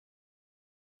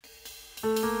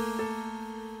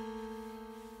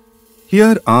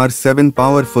Here are 7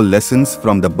 powerful lessons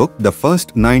from the book The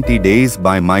First 90 Days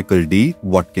by Michael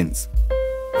Watkins.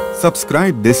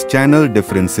 Subscribe this channel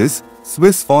Differences,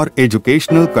 Swiss for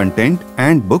educational content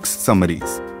and books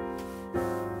summaries.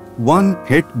 1.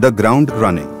 Hit the ground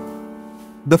running.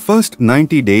 The first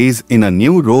 90 days in a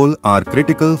new role are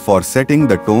critical for setting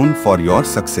the tone for your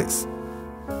success.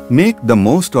 Make the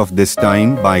most of this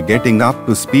time by getting up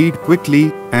to speed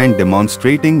quickly and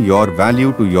demonstrating your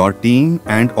value to your team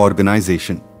and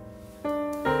organization.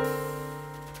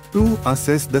 2.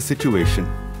 Assess the situation.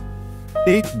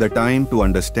 Take the time to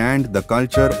understand the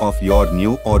culture of your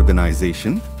new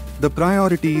organization, the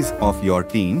priorities of your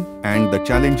team, and the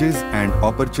challenges and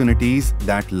opportunities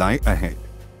that lie ahead.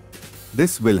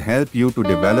 This will help you to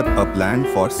develop a plan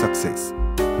for success.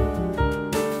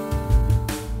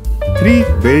 3.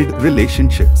 Build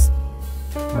relationships.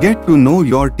 Get to know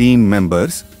your team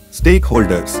members,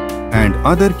 stakeholders, and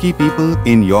other key people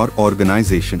in your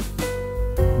organization.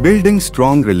 Building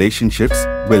strong relationships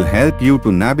will help you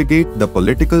to navigate the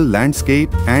political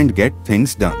landscape and get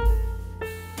things done.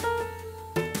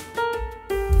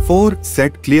 4.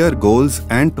 Set clear goals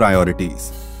and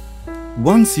priorities.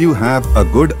 Once you have a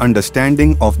good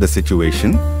understanding of the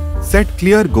situation, set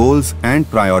clear goals and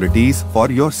priorities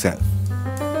for yourself.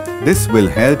 This will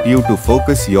help you to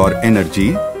focus your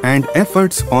energy and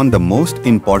efforts on the most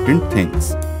important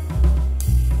things.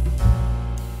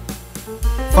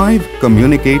 5.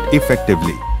 Communicate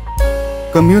effectively.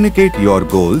 Communicate your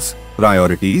goals,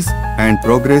 priorities, and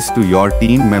progress to your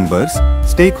team members,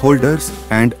 stakeholders,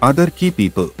 and other key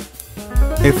people.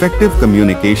 Effective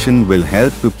communication will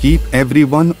help to keep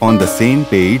everyone on the same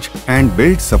page and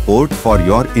build support for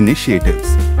your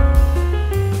initiatives.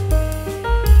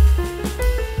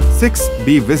 6.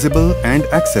 Be visible and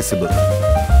accessible.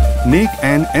 Make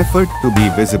an effort to be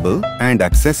visible and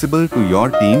accessible to your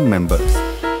team members.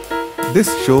 This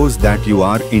shows that you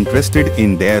are interested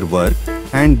in their work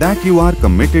and that you are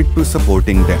committed to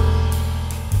supporting them.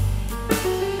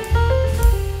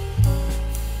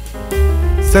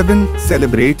 7.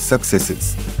 Celebrate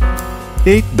successes.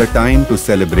 Take the time to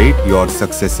celebrate your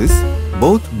successes,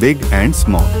 both big and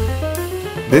small.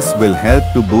 This will help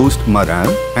to boost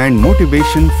morale and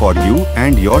motivation for you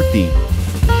and your team.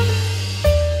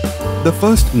 The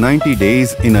first 90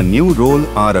 days in a new role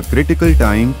are a critical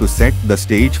time to set the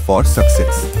stage for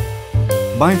success.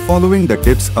 By following the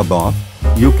tips above,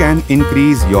 you can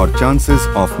increase your chances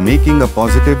of making a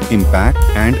positive impact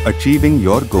and achieving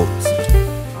your goals.